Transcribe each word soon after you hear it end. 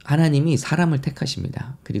하나님이 사람을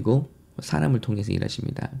택하십니다. 그리고 사람을 통해서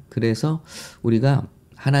일하십니다. 그래서 우리가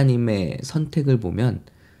하나님의 선택을 보면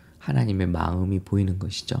하나님의 마음이 보이는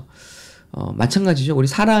것이죠. 마찬가지죠. 우리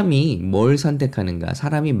사람이 뭘 선택하는가,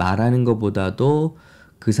 사람이 말하는 것보다도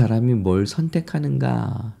그 사람이 뭘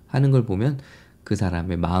선택하는가 하는 걸 보면 그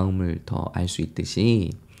사람의 마음을 더 알 수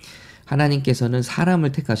있듯이 하나님께서는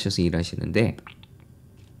사람을 택하셔서 일하시는데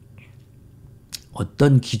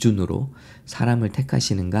어떤 기준으로 사람을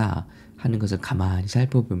택하시는가 하는 것을 가만히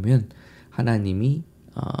살펴보면 하나님이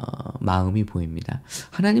마음이 보입니다.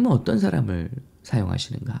 하나님은 어떤 사람을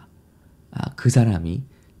사용하시는가? 그 사람이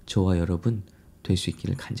저와 여러분 될 수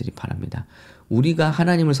있기를 간절히 바랍니다. 우리가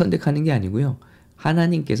하나님을 선택하는 게 아니고요.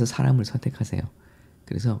 하나님께서 사람을 선택하세요.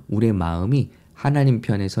 그래서 우리의 마음이 하나님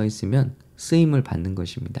편에 서 있으면 쓰임을 받는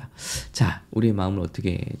것입니다. 자, 우리의 마음을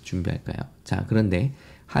어떻게 준비할까요? 자, 그런데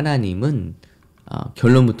하나님은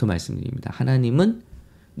결론부터 말씀드립니다. 하나님은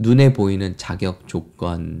눈에 보이는 자격,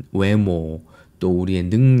 조건, 외모, 또 우리의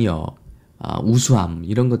능력, 우수함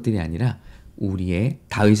이런 것들이 아니라 우리의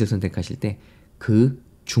다윗을 선택하실 때 그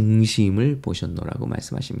중심을 보셨노라고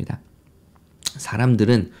말씀하십니다.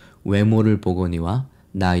 사람들은 외모를 보거니와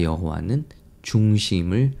나 여호와는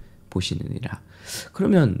중심을 보시느니라.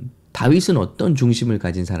 그러면 다윗은 어떤 중심을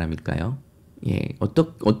가진 사람일까요?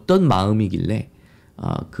 어떤 마음이길래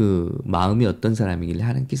그 마음이 어떤 사람이길래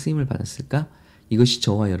하나님께 쓰임을 받았을까? 이것이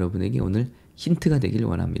저와 여러분에게 오늘 힌트가 되길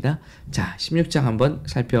원합니다. 자, 16장 한번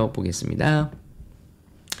살펴보겠습니다.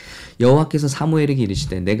 여호와께서 사무엘에게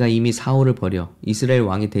이르시되 내가 이미 사울을 버려 이스라엘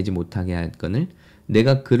왕이 되지 못하게 하였거늘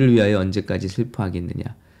내가 그를 위하여 언제까지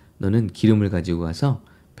슬퍼하겠느냐. 너는 기름을 가지고 가서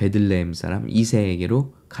베들레헴 사람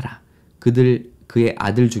이새에게로 가라. 그의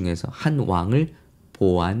아들 중에서 한 왕을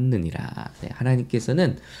보았느니라. 네,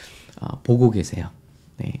 하나님께서는 보고 계세요.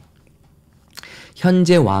 네.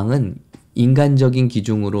 현재 왕은 인간적인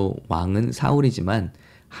기준으로 왕은 사울이지만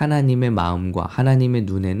하나님의 마음과 하나님의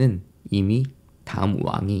눈에는 이미 다음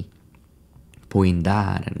왕이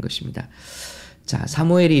보인다라는 것입니다. 자,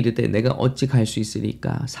 사무엘이 이르되 내가 어찌 갈 수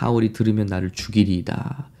있으리까? 사울이 들으면 나를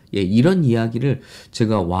죽이리이다. 이런 이야기를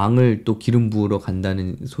제가 왕을 또 기름 부으러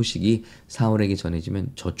간다는 소식이 사울에게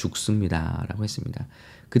전해지면 저 죽습니다 라고 했습니다.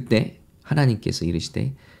 그때 하나님께서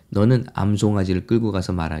이르시되 너는 암송아지를 끌고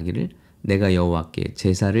가서 말하기를 내가 여호와께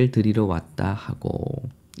제사를 드리러 왔다 하고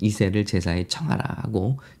이새를 제사에 청하라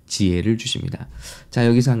하고 지혜를 주십니다. 자,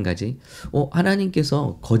 여기서 한 가지.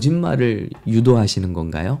 하나님께서 거짓말을 유도하시는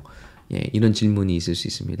건가요? 이런 질문이 있을 수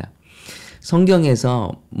있습니다.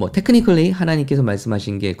 성경에서 테크니컬리 하나님께서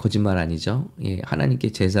말씀하신 게 거짓말 아니죠.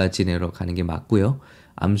 하나님께 제사 지내러 가는 게 맞고요.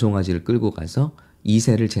 암송아지를 끌고 가서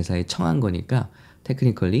이새를 제사에 청한 거니까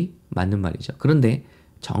테크니컬리 맞는 말이죠. 그런데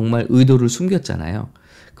정말 의도를 숨겼잖아요.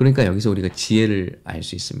 그러니까 여기서 우리가 지혜를 알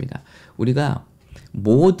수 있습니다. 우리가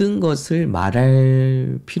모든 것을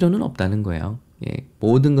말할 필요는 없다는 거예요.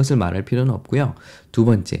 모든 것을 말할 필요는 없고요. 두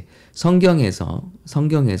번째, 성경에서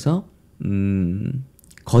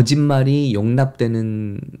거짓말이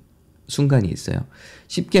용납되는 순간이 있어요.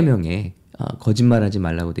 십계명에 거짓말하지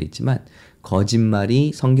말라고 돼 있지만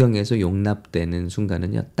거짓말이 성경에서 용납되는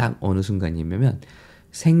순간은요. 딱 어느 순간이냐면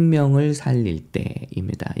생명을 살릴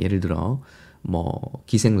때입니다. 예를 들어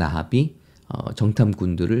기생 라합이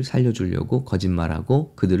정탐꾼들을 살려주려고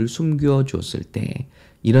거짓말하고 그들을 숨겨 줬을 때,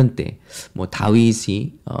 이런 때,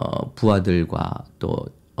 다윗이 부하들과 또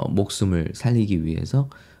목숨을 살리기 위해서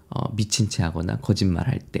미친 채 하거나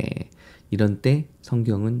거짓말할 때, 이런 때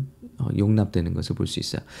성경은 용납되는 것을 볼 수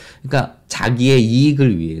있어요. 그러니까 자기의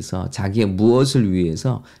이익을 위해서, 자기의 무엇을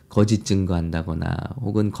위해서 거짓 증거한다거나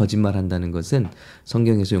혹은 거짓말한다는 것은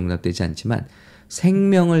성경에서 용납되지 않지만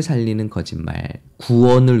생명을 살리는 거짓말,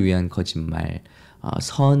 구원을 위한 거짓말,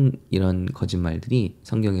 이런 거짓말들이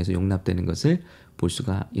성경에서 용납되는 것을 볼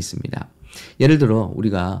수가 있습니다. 예를 들어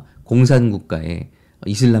우리가 공산국가에,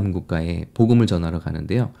 이슬람 국가에 복음을 전하러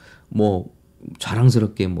가는데요.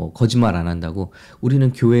 자랑스럽게 거짓말 안 한다고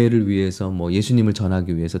우리는 교회를 위해서 예수님을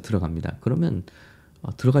전하기 위해서 들어갑니다. 그러면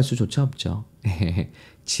들어갈 수조차 없죠.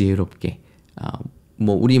 지혜롭게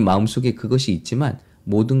우리 마음속에 그것이 있지만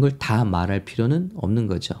모든 걸 다 말할 필요는 없는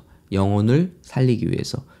거죠. 영혼을 살리기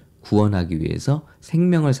위해서, 구원하기 위해서,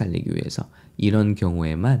 생명을 살리기 위해서, 이런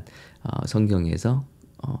경우에만 성경에서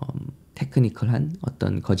테크니컬한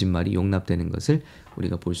어떤 거짓말이 용납되는 것을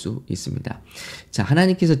우리가 볼 수 있습니다. 자,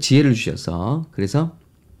 하나님께서 지혜를 주셔서 그래서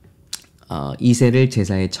이새를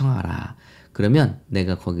제사에 청하라. 그러면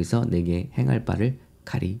내가 거기서 내게 행할 바를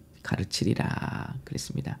가르치리라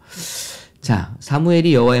그랬습니다. 자,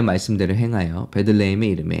 사무엘이 여호와의 말씀대로 행하여 베들레헴에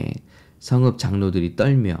이르매 성읍 장로들이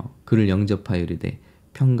떨며 그를 영접하여 이르되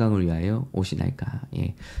평강을 위하여 오시나이까.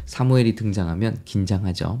 예. 사무엘이 등장하면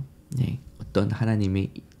긴장하죠. 예. 어떤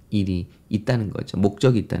하나님의 일이 있다는 거죠.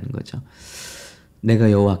 목적이 있다는 거죠.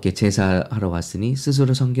 내가 여호와께 제사하러 왔으니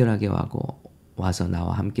스스로 성결하게 와서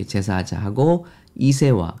나와 함께 제사하자 하고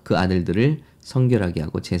이새와 그 아들들을 성결하게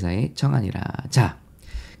하고 제사에 청하니라. 자,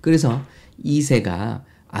 그래서 이새가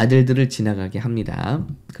아들들을 지나가게 합니다.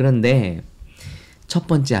 그런데 첫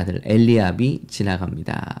번째 아들 엘리압이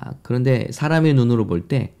지나갑니다. 그런데 사람의 눈으로 볼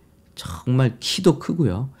때 정말 키도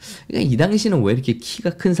크고요. 그러니까 이 당시는 왜 이렇게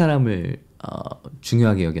키가 큰 사람을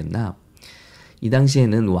중요하게 여겼나? 이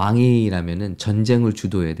당시에는 왕이라면은 전쟁을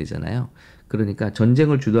주도해야 되잖아요. 그러니까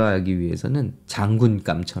전쟁을 주도하기 위해서는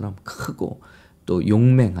장군감처럼 크고 또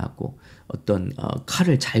용맹하고 어떤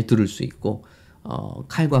칼을 잘 두를 수 있고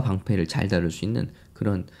칼과 방패를 잘 다룰 수 있는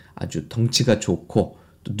그런 아주 덩치가 좋고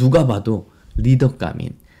또 누가 봐도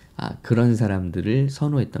리더감인 그런 사람들을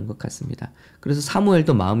선호했던 것 같습니다. 그래서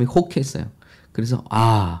사무엘도 마음이 혹했어요. 그래서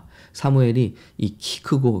사무엘이 이 키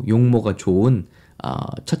크고 용모가 좋은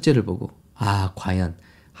첫째를 보고 과연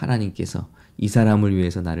하나님께서 이 사람을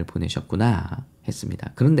위해서 나를 보내셨구나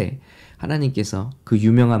했습니다. 그런데 하나님께서 그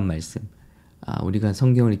유명한 말씀, 우리가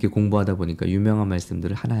성경을 이렇게 공부하다 보니까 유명한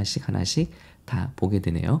말씀들을 하나씩 다 보게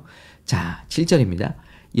되네요. 자, 7절입니다.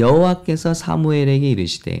 여호와께서 사무엘에게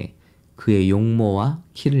이르시되 그의 용모와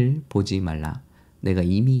키를 보지 말라. 내가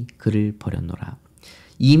이미 그를 버렸노라.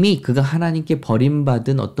 이미 그가 하나님께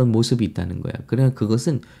버림받은 어떤 모습이 있다는 거예요. 그러나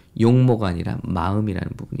그것은 용모가 아니라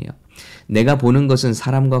마음이라는 부분이에요. 내가 보는 것은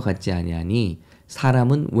사람과 같지 아니하니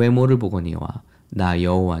사람은 외모를 보거니와 나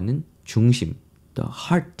여호와는 중심, the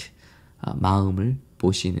heart, 마음을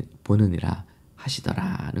보느니라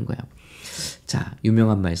하시더라는 거예요. 자,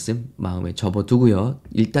 유명한 말씀 마음에 접어두고요.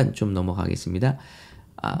 일단 좀 넘어가겠습니다.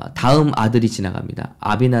 다음 아들이 지나갑니다.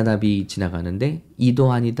 아비나답이 지나가는데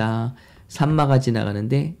이도 아니다. 삼마가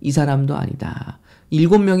지나가는데 이 사람도 아니다.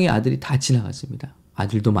 7명의 아들이 다 지나갔습니다.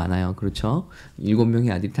 아들도 많아요. 그렇죠?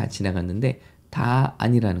 7명의 아들이 다 지나갔는데 다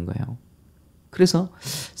아니라는 거예요. 그래서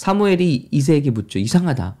사무엘이 이새에게 묻죠.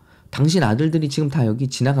 이상하다. 당신 아들들이 지금 다 여기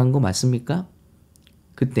지나간 거 맞습니까?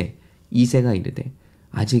 그때 이새가 이르되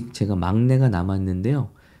아직 제가 막내가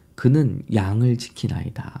남았는데요. 그는 양을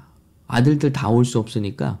지키나이다. 아들들 다 올 수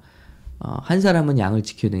없으니까 한 사람은 양을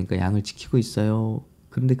지켜야 되니까 양을 지키고 있어요.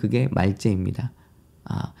 그런데 그게 말째입니다.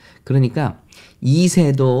 그러니까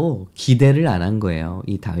이새도 기대를 안 한 거예요.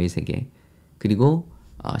 이 다윗에게. 그리고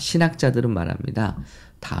신학자들은 말합니다.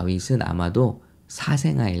 다윗은 아마도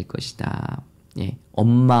사생아일 것이다. 예,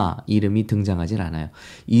 엄마 이름이 등장하질 않아요.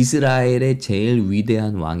 이스라엘의 제일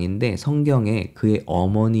위대한 왕인데 성경에 그의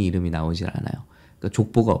어머니 이름이 나오질 않아요. 그러니까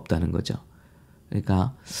족보가 없다는 거죠.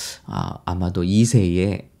 그러니까 아마도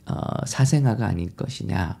이새의 사생아가 아닐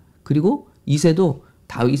것이냐. 그리고 이새도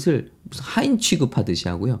다윗을 무슨 하인 취급하듯이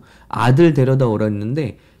하고요. 아들 데려다 오라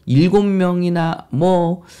했는데 7명이나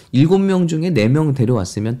 7명 중에 4명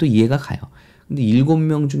데려왔으면 또 이해가 가요. 근데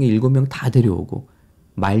 7명 중에 7명 다 데려오고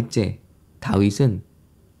말째 다윗은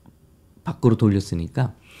밖으로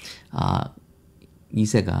돌렸으니까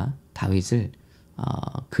이새가 다윗을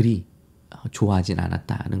그리 좋아하진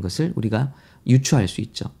않았다는 것을 우리가 유추할 수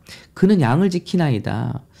있죠. 그는 양을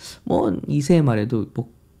지키나이다. 이새의 말에도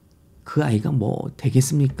그 아이가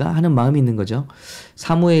되겠습니까? 하는 마음이 있는 거죠.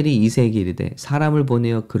 사무엘이 이새에게 이르되 사람을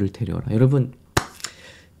보내어 그를 데려오라. 여러분,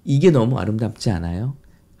 이게 너무 아름답지 않아요?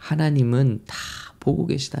 하나님은 다 보고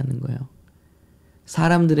계시다는 거예요.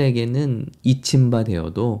 사람들에게는 잊힌바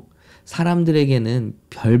되어도 사람들에게는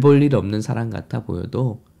별 볼 일 없는 사람 같아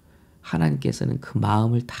보여도 하나님께서는 그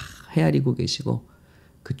마음을 다 헤아리고 계시고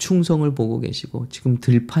그 충성을 보고 계시고 지금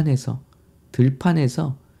들판에서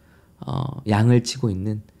양을 치고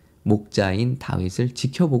있는 목자인 다윗을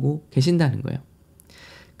지켜보고 계신다는 거예요.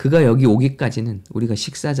 그가 여기 오기까지는 우리가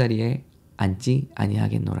식사 자리에 앉지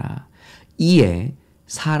아니하겠노라. 이에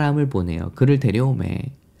사람을 보내어 그를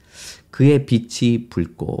데려오매 그의 빛이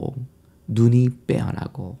붉고 눈이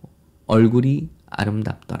빼어나고 얼굴이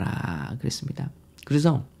아름답더라 그랬습니다.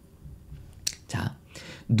 그래서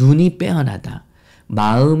눈이 빼어나다.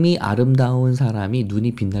 마음이 아름다운 사람이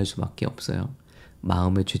눈이 빛날 수밖에 없어요.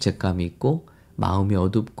 마음에 죄책감이 있고 마음이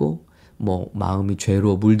어둡고 마음이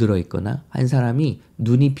죄로 물들어 있거나 한 사람이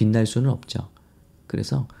눈이 빛날 수는 없죠.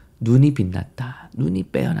 그래서 눈이 빛났다. 눈이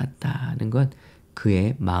빼어났다는 건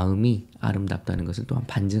그의 마음이 아름답다는 것을 또한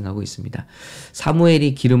반증하고 있습니다.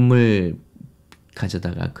 사무엘이 기름을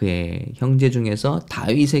가져다가 그의 형제 중에서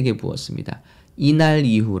다윗에게 부었습니다. 이날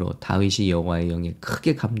이후로 다윗이 여호와의 영에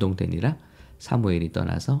크게 감동되니라. 사무엘이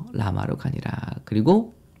떠나서 라마로 가니라.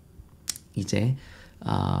 그리고 이제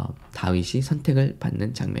다윗이 선택을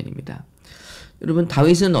받는 장면입니다. 여러분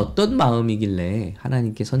다윗은 어떤 마음이길래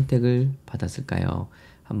하나님께 선택을 받았을까요?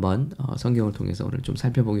 한번 성경을 통해서 오늘 좀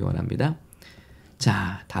살펴보기 원합니다.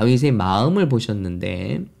 자, 다윗의 마음을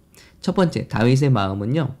보셨는데 첫 번째 다윗의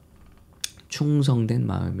마음은요. 충성된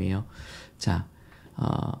마음이에요. 자,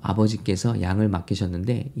 아버지께서 양을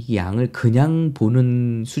맡기셨는데 이 양을 그냥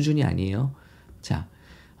보는 수준이 아니에요. 자,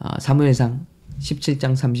 사무엘상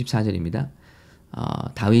 17장 34절입니다.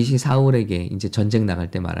 다윗이 사울에게 이제 전쟁 나갈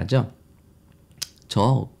때 말하죠.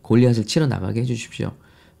 저 골리앗을 치러 나가게 해주십시오.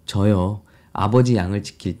 저요 아버지 양을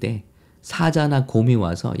지킬 때 사자나 곰이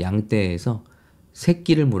와서 양떼에서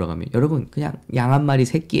새끼를 물어가면 여러분 그냥 양 한 마리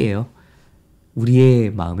새끼예요.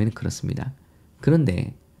 우리의 마음에는 그렇습니다.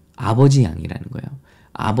 그런데 아버지 양이라는 거예요.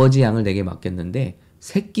 아버지 양을 내게 맡겼는데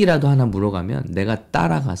새끼라도 하나 물어가면 내가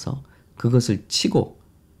따라가서 그것을 치고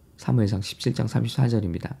사무엘상 17장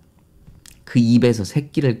 34절입니다. 그 입에서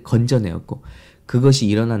새끼를 건져내었고 그것이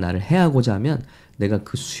일어나 나를 해하고자 하면 내가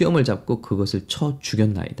그 수염을 잡고 그것을 쳐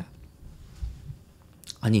죽였나이다.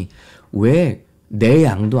 아니 왜 내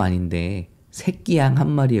양도 아닌데 새끼 양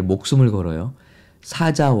한 마리에 목숨을 걸어요?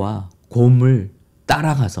 사자와 곰을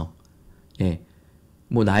따라가서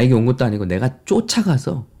뭐 나에게 온 것도 아니고 내가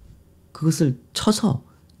쫓아가서 그것을 쳐서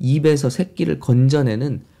입에서 새끼를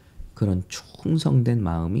건져내는 그런 충성된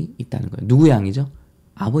마음이 있다는 거예요. 누구 양이죠?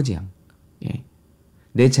 아버지 양.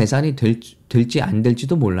 내 재산이 될지 안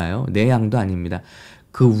될지도 몰라요. 내 양도 아닙니다.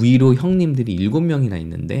 그 위로 형님들이 7명이나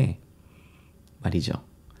있는데 말이죠.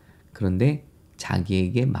 그런데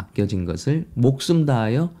자기에게 맡겨진 것을 목숨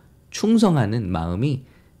다하여 충성하는 마음이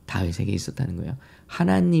다윗에게 있었다는 거예요.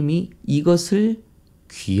 하나님이 이것을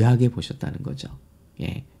귀하게 보셨다는 거죠.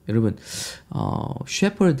 여러분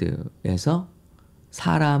셰퍼드에서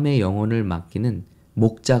사람의 영혼을 맡기는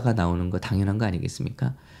목자가 나오는 거 당연한 거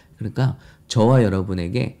아니겠습니까? 그러니까 저와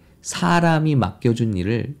여러분에게 사람이 맡겨준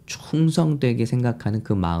일을 충성되게 생각하는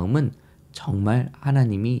그 마음은 정말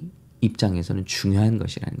하나님이 입장에서는 중요한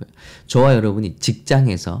것이라는 거예요. 저와 여러분이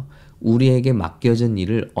직장에서 우리에게 맡겨진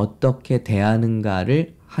일을 어떻게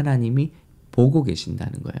대하는가를 하나님이 보고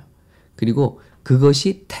계신다는 거예요. 그리고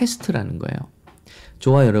그것이 테스트라는 거예요.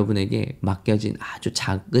 저와 여러분에게 맡겨진 아주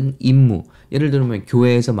작은 임무, 예를 들면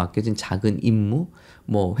교회에서 맡겨진 작은 임무,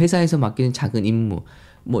 뭐 회사에서 맡겨진 작은 임무,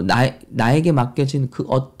 뭐 나에게 맡겨진 그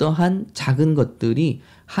어떠한 작은 것들이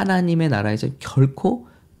하나님의 나라에서 결코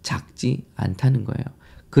작지 않다는 거예요.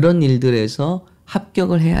 그런 일들에서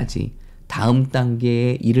합격을 해야지 다음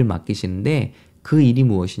단계의 일을 맡기시는데 그 일이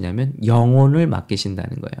무엇이냐면 영혼을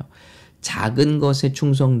맡기신다는 거예요. 작은 것에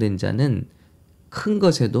충성된 자는 큰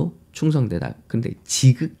것에도 충성되다. 근데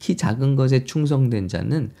지극히 작은 것에 충성된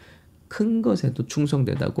자는 큰 것에도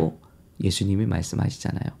충성되다고 예수님이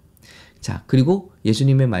말씀하시잖아요. 자, 그리고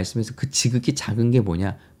예수님의 말씀에서 그 지극히 작은 게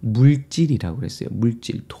뭐냐? 물질이라고 그랬어요.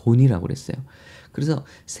 물질, 돈이라고 그랬어요. 그래서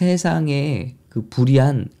세상에 그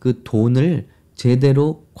불의한 그 돈을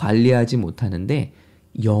제대로 관리하지 못하는데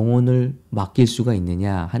영혼을 맡길 수가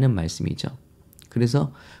있느냐 하는 말씀이죠.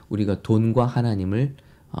 그래서 우리가 돈과 하나님을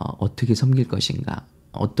어떻게 섬길 것인가,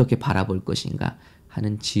 어떻게 바라볼 것인가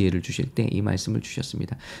하는 지혜를 주실 때 이 말씀을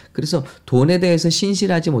주셨습니다. 그래서 돈에 대해서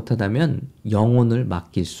신실하지 못하다면 영혼을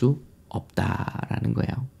맡길 수 없다라는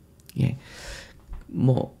거예요.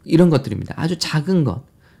 뭐 이런 것들입니다. 아주 작은 것.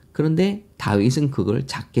 그런데 다윗은 그걸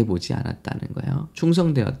작게 보지 않았다는 거예요.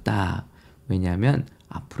 충성되었다. 왜냐하면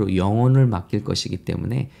앞으로 영혼을 맡길 것이기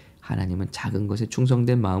때문에 하나님은 작은 것에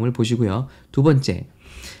충성된 마음을 보시고요. 두 번째,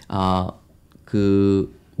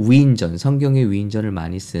 그 위인전, 성경의 위인전을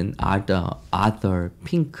많이 쓴 아더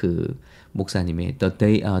핑크 목사님의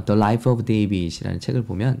The Life of David이라는 책을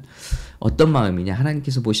보면 어떤 마음이냐,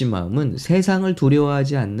 하나님께서 보신 마음은 세상을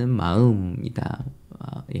두려워하지 않는 마음이다.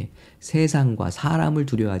 세상과 사람을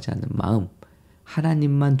두려워하지 않는 마음,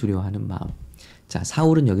 하나님만 두려워하는 마음. 자,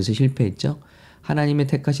 사울은 여기서 실패했죠. 하나님의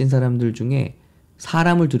택하신 사람들 중에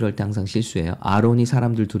사람을 두려워할 때 항상 실수해요. 아론이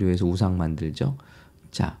사람들 두려워해서 우상 만들죠.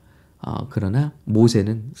 자, 그러나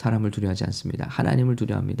모세는 사람을 두려워하지 않습니다. 하나님을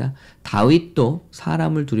두려워합니다. 다윗도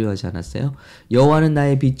사람을 두려워하지 않았어요. 여호와는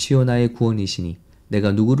나의 빛이요 나의 구원이시니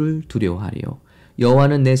내가 누구를 두려워하리요.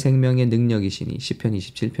 여호와는 내 생명의 능력이시니 시편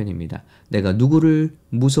 27편입니다. 내가 누구를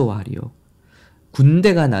무서워하리요.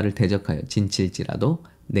 군대가 나를 대적하여 진칠지라도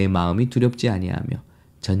내 마음이 두렵지 아니하며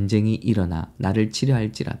전쟁이 일어나 나를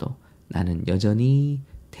치려할지라도 나는 여전히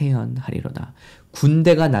태연하리로다.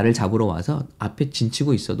 군대가 나를 잡으러 와서 앞에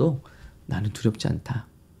진치고 있어도 나는 두렵지 않다.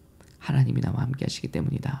 하나님이 나와 함께 하시기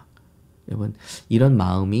때문이다. 여러분, 이런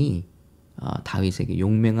마음이 다윗에게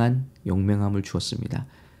용맹함을 주었습니다.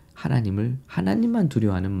 하나님만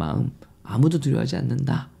두려워하는 마음, 아무도 두려워하지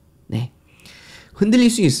않는다. 네. 흔들릴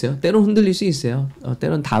수 있어요. 때론 흔들릴 수 있어요.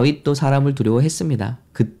 때론 다윗도 사람을 두려워했습니다.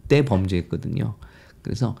 그때 범죄했거든요.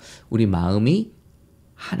 그래서 우리 마음이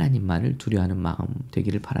하나님만을 두려워하는 마음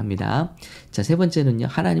되기를 바랍니다. 자, 세 번째는요.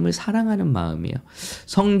 하나님을 사랑하는 마음이에요.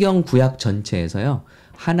 성경 구약 전체에서요.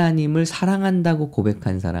 하나님을 사랑한다고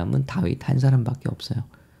고백한 사람은 다윗 한 사람밖에 없어요.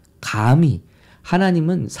 감히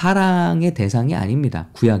하나님은 사랑의 대상이 아닙니다.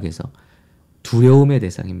 구약에서. 두려움의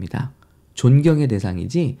대상입니다. 존경의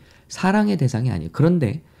대상이지 사랑의 대상이 아니에요.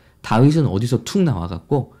 그런데 다윗은 어디서 툭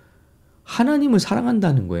나와갖고 하나님을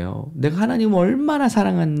사랑한다는 거예요. 내가 하나님을 얼마나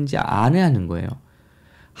사랑하는지 아는 거예요.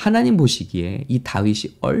 하나님 보시기에 이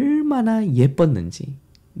다윗이 얼마나 예뻤는지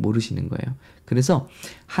모르시는 거예요. 그래서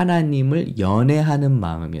하나님을 연애하는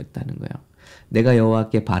마음이었다는 거예요. 내가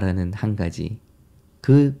여호와께 바라는 한 가지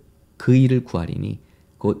그 일을 구하리니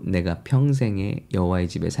곧 내가 평생에 여호와의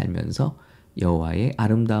집에 살면서 여호와의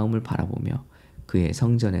아름다움을 바라보며 그의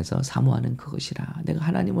성전에서 사모하는 그것이라. 내가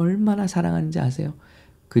하나님을 얼마나 사랑하는지 아세요?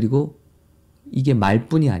 그리고 이게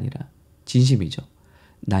말뿐이 아니라 진심이죠.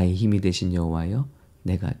 나의 힘이 되신 여호와여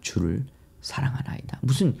내가 주를 사랑하나이다.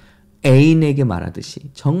 무슨 애인에게 말하듯이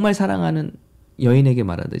정말 사랑하는 여인에게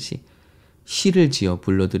말하듯이 시를 지어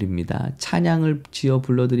불러드립니다. 찬양을 지어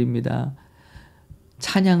불러드립니다.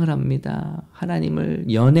 찬양을 합니다.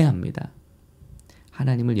 하나님을 연애합니다.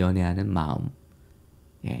 하나님을 연애하는 마음,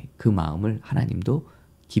 그 마음을 하나님도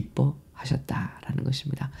기뻐하셨다라는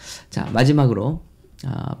것입니다. 자, 마지막으로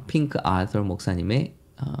핑크 아서 목사님의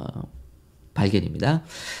발견입니다.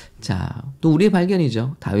 자, 또 우리의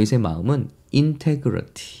발견이죠. 다윗의 마음은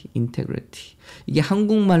integrity. 이게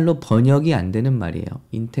한국말로 번역이 안 되는 말이에요.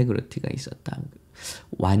 integrity가 있었다.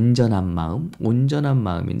 완전한 마음, 온전한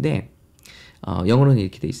마음인데 영어로는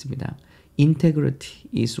이렇게 돼 있습니다. Integrity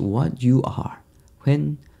is what you are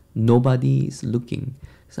when nobody is looking.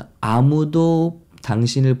 그래서 아무도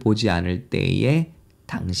당신을 보지 않을 때에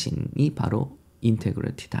당신이 바로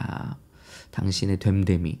인테그리티다. 당신의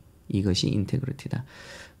됨됨이, 이것이 인테그리티다.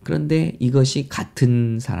 그런데 이것이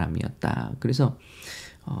같은 사람이었다. 그래서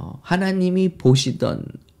하나님이 보시던,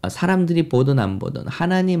 사람들이 보든 안 보든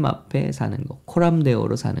하나님 앞에 사는 것,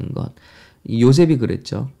 코람데오로 사는 것. 요셉이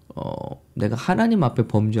그랬죠. 내가 하나님 앞에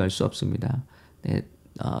범죄할 수 없습니다.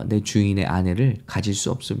 내 주인의 아내를 가질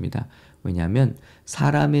수 없습니다. 왜냐하면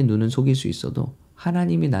사람의 눈은 속일 수 있어도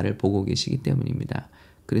하나님이 나를 보고 계시기 때문입니다.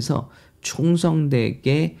 그래서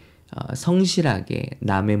충성되게 성실하게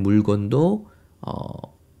남의 물건도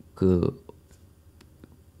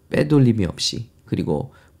빼돌림이 없이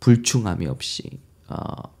그리고 불충함이 없이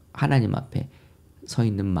하나님 앞에 서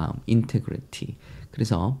있는 마음, 인테그리티.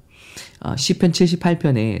 그래서 시편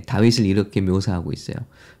 78편에 다윗을 이렇게 묘사하고 있어요.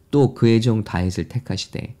 또 그의 종 다윗을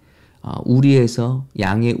택하시되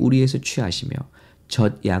양의 우리에서 취하시며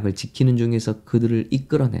젖 약을 지키는 중에서 그들을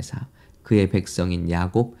이끌어내사 그의 백성인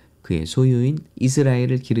야곱 그의 소유인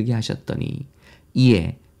이스라엘을 기르게 하셨더니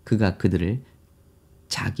이에 그가 그들을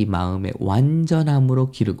자기 마음의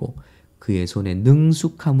완전함으로 기르고 그의 손의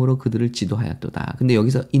능숙함으로 그들을 지도하였도다. 근데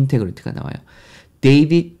여기서 인테그리티가 나와요.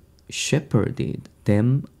 David shepherded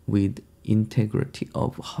them with integrity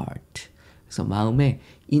of heart. 그래서 마음의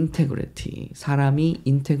인테그리티, 사람이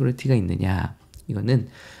인테그리티가 있느냐, 이거는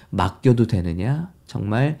맡겨도 되느냐,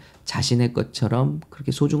 정말 자신의 것처럼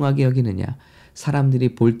그렇게 소중하게 여기느냐,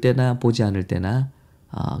 사람들이 볼 때나 보지 않을 때나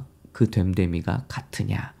그 됨됨이가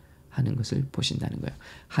같으냐 하는 것을 보신다는 거예요.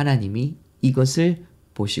 하나님이 이것을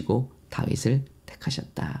보시고 다윗을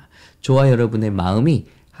택하셨다. 저와 여러분의 마음이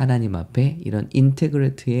하나님 앞에 이런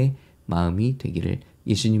인테그리티의 마음이 되기를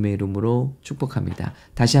예수님의 이름으로 축복합니다.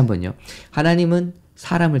 다시 한번요. 하나님은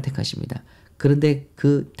사람을 택하십니다. 그런데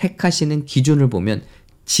그 택하시는 기준을 보면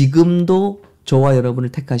지금도 저와 여러분을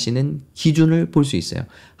택하시는 기준을 볼 수 있어요.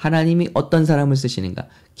 하나님이 어떤 사람을 쓰시는가?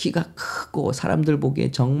 키가 크고 사람들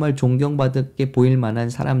보기에 정말 존경받게 보일 만한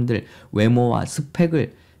사람들, 외모와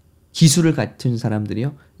스펙을, 기술을 갖춘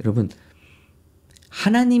사람들이요. 여러분,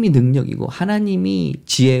 하나님이 능력이고 하나님이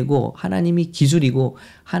지혜고 하나님이 기술이고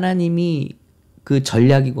하나님이 그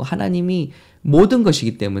전략이고 하나님이 모든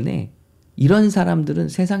것이기 때문에 이런 사람들은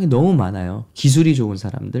세상에 너무 많아요. 기술이 좋은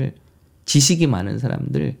사람들, 지식이 많은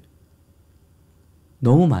사람들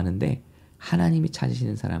너무 많은데 하나님이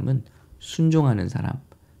찾으시는 사람은 순종하는 사람,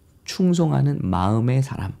 충성하는 마음의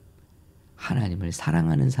사람, 하나님을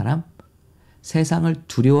사랑하는 사람, 세상을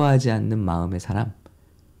두려워하지 않는 마음의 사람,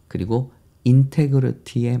 그리고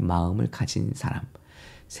인테그리티의 마음을 가진 사람.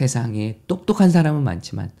 세상에 똑똑한 사람은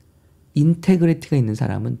많지만 인테그리티가 있는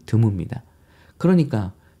사람은 드뭅니다.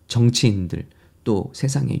 그러니까 정치인들, 또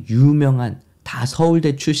세상에 유명한 다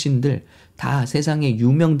서울대 출신들, 다 세상에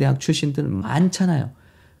유명 대학 출신들 많잖아요.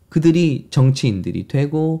 그들이 정치인들이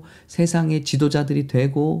되고 세상의 지도자들이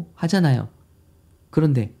되고 하잖아요.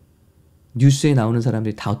 그런데 뉴스에 나오는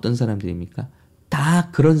사람들이 다 어떤 사람들입니까?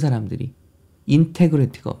 다 그런 사람들이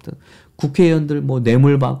인테그리티가 없다. 국회의원들 뭐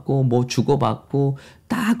뇌물 받고 뭐 주고받고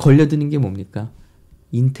다 걸려드는 게 뭡니까?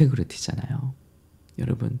 인테그리티잖아요.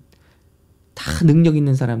 여러분, 다 능력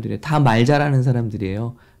있는 사람들이에요. 다 말 잘하는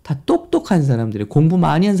사람들이에요. 다 똑똑한 사람들이에요. 공부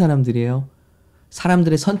많이 한 사람들이에요.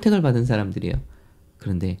 사람들의 선택을 받은 사람들이에요.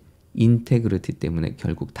 그런데 인테그리티 때문에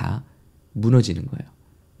결국 다 무너지는 거예요.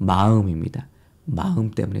 마음입니다. 마음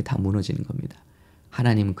때문에 다 무너지는 겁니다.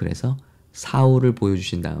 하나님은 그래서 사울을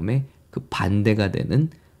보여주신 다음에 그 반대가 되는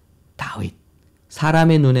다윗.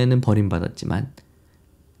 사람의 눈에는 버림받았지만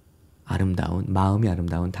마음이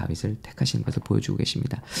아름다운 다윗을 택하신 것을 보여주고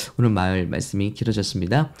계십니다. 오늘 말씀이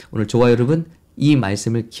길어졌습니다. 오늘 저와 여러분 이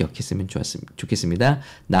말씀을 기억했으면 좋겠습니다.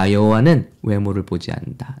 나 여호와는 외모를 보지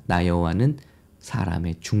않는다. 나 여호와는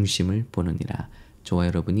사람의 중심을 보느니라. 저와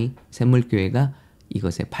여러분이 샘물교회가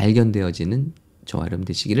이것에 발견되어지는 저와 여러분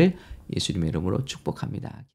되시기를 예수님의 이름으로 축복합니다.